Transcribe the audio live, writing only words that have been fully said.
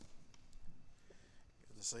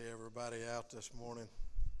To see everybody out this morning.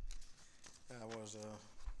 I was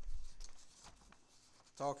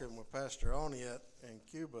talking with Pastor Oniet in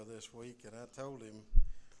Cuba this week, and I told him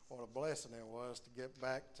what a blessing it was to get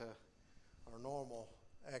back to our normal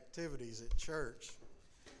activities at church.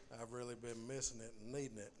 I've really been missing it and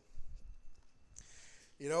needing it.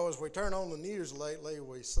 You know, as we turn on the news lately,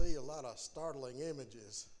 we see a lot of startling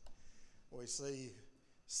images. We see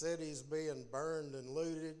cities being burned and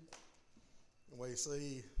looted. We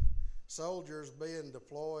see soldiers being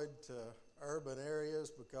deployed to urban areas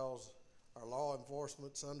because our law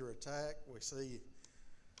enforcement's under attack. We see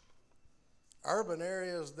urban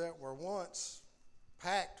areas that were once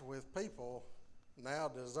packed with people now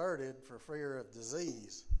deserted for fear of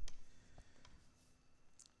disease.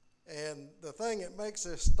 And the thing that makes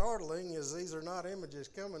this startling is these are not images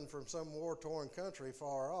coming from some war-torn country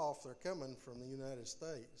far off. They're coming from the United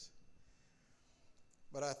States.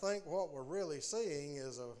 But I think what we're really seeing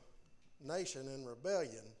is a nation in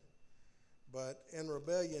rebellion. But in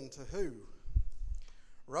rebellion to who?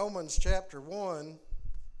 Romans chapter 1,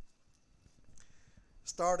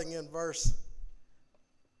 starting in verse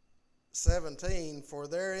 17, for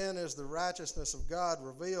therein is the righteousness of God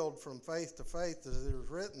revealed from faith to faith, as it is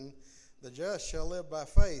written, the just shall live by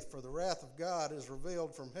faith, for the wrath of God is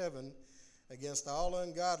revealed from heaven against all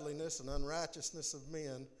ungodliness and unrighteousness of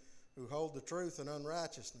men, who hold the truth in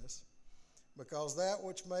unrighteousness, because that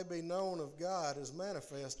which may be known of God is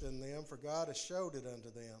manifest in them, for God has showed it unto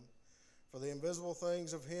them. For the invisible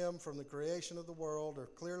things of him from the creation of the world are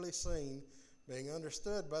clearly seen, being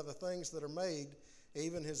understood by the things that are made,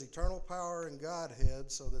 even his eternal power and Godhead,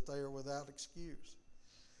 so that they are without excuse.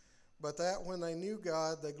 But that when they knew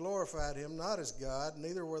God, they glorified him not as God,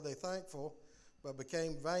 neither were they thankful, but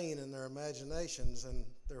became vain in their imaginations, and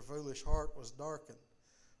their foolish heart was darkened.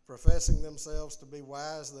 Professing themselves to be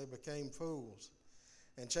wise, they became fools,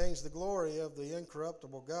 and changed the glory of the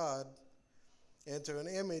incorruptible God into an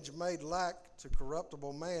image made like to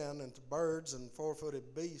corruptible man, and to birds and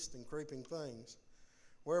four-footed beasts and creeping things.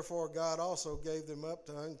 Wherefore God also gave them up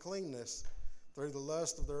to uncleanness through the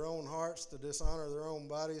lust of their own hearts, to dishonor their own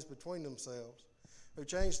bodies between themselves, who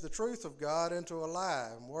changed the truth of God into a lie,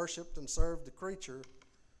 and worshipped and served the creature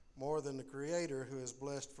more than the Creator, who is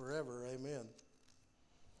blessed forever. Amen.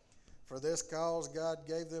 For this cause God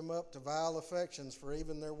gave them up to vile affections, for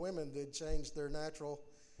even their women did change their natural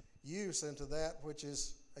use into that which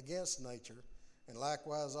is against nature. And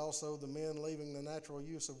likewise also the men, leaving the natural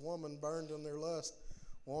use of woman, burned in their lust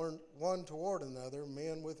one toward another,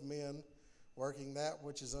 men with men, working that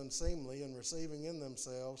which is unseemly, and receiving in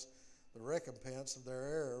themselves the recompense of their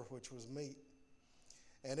error, which was meat.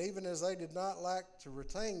 And even as they did not like to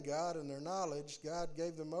retain God in their knowledge, God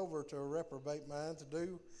gave them over to a reprobate mind to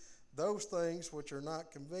do those things which are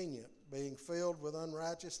not convenient, being filled with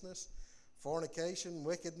unrighteousness, fornication,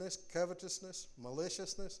 wickedness, covetousness,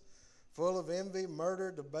 maliciousness, full of envy,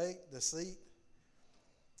 murder, debate, deceit,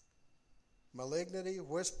 malignity,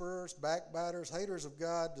 whisperers, backbiters, haters of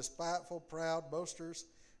God, despiteful, proud, boasters,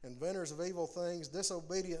 inventors of evil things,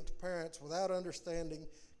 disobedient to parents, without understanding,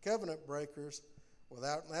 covenant breakers,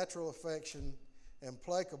 without natural affection,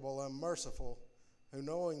 implacable, unmerciful, who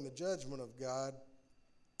knowing the judgment of God,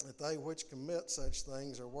 that they which commit such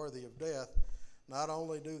things are worthy of death, not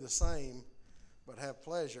only do the same, but have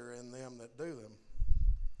pleasure in them that do them.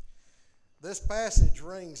 This passage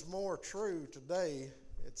rings more true today,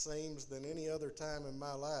 it seems, than any other time in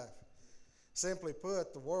my life. Simply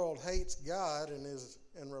put, the world hates God and is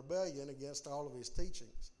in rebellion against all of his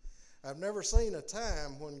teachings. I've never seen a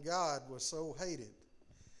time when God was so hated.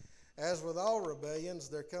 As with all rebellions,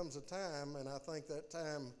 there comes a time, and I think that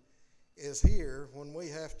time is here, when we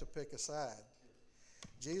have to pick a side.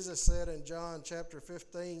 Jesus said in John chapter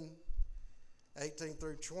 15, 18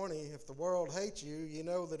 through 20, if the world hates you, you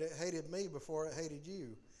know that it hated me before it hated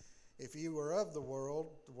you. If you were of the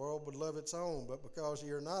world would love its own. But because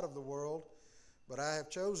you are not of the world, but I have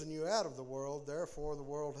chosen you out of the world, therefore the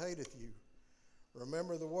world hateth you.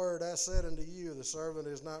 Remember the word I said unto you, the servant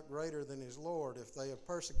is not greater than his Lord. If they have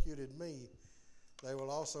persecuted me, they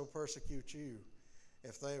will also persecute you.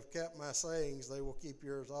 If they have kept my sayings, they will keep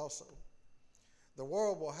yours also. The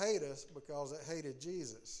world will hate us because it hated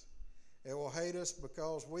Jesus. It will hate us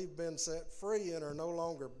because we've been set free and are no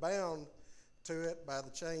longer bound to it by the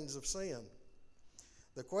chains of sin.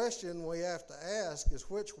 The question we have to ask is,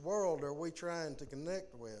 which world are we trying to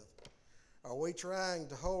connect with? Are we trying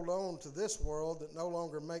to hold on to this world that no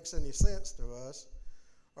longer makes any sense to us?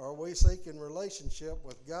 Or are we seeking relationship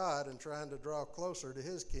with God and trying to draw closer to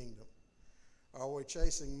his kingdom? Are we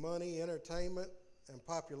chasing money, entertainment, and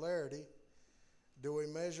popularity? Do we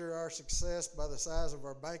measure our success by the size of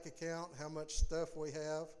our bank account, how much stuff we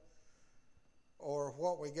have, or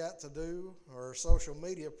what we got to do, or our social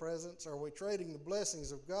media presence? Are we trading the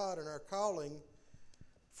blessings of God and our calling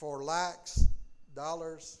for likes,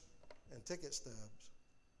 dollars, and ticket stubs,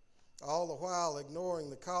 all the while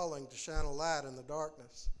ignoring the calling to shine a light in the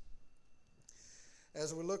darkness?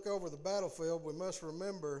 As we look over the battlefield, we must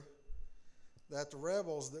remember that the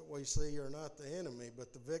rebels that we see are not the enemy,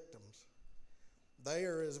 but the victims. They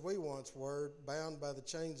are, as we once were, bound by the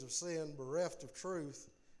chains of sin, bereft of truth,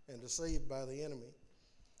 and deceived by the enemy.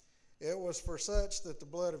 It was for such that the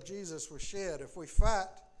blood of Jesus was shed. If we fight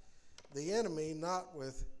the enemy not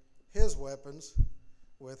with his weapons,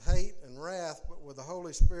 with hate and wrath, but with the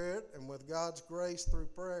Holy Spirit and with God's grace through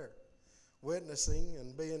prayer, witnessing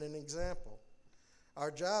and being an example.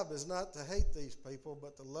 Our job is not to hate these people,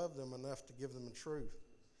 but to love them enough to give them the truth,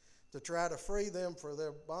 to try to free them from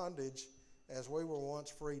their bondage as we were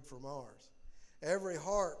once freed from ours. Every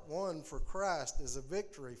heart won for Christ is a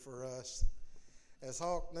victory for us. As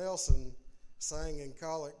Hawk Nelson sang in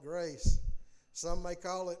Call It Grace, some may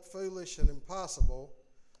call it foolish and impossible,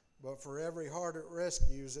 but for every heart it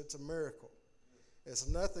rescues, it's a miracle. It's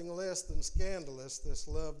nothing less than scandalous, this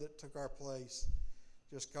love that took our place.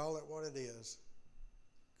 Just call it what it is.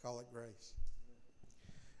 Call it grace.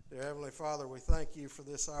 Dear Heavenly Father, we thank you for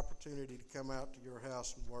this opportunity to come out to your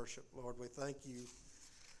house and worship. Lord, we thank you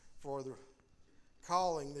for the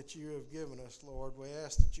calling that you have given us, Lord. We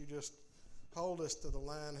ask that you just hold us to the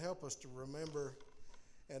line, help us to remember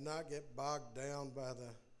and not get bogged down by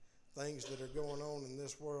the things that are going on in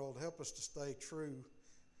this world. Help us to stay true.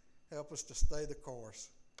 Help us to stay the course,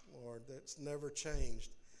 Lord. That's never changed.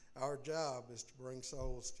 Our job is to bring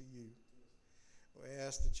souls to you. We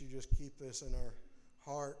ask that you just keep this in our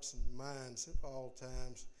hearts and minds at all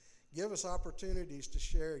times. Give us opportunities to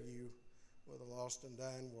share you with a lost and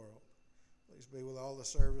dying world. Please be with all the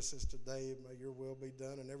services today. May your will be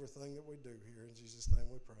done in everything that we do here. In Jesus' name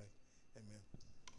we pray. Amen.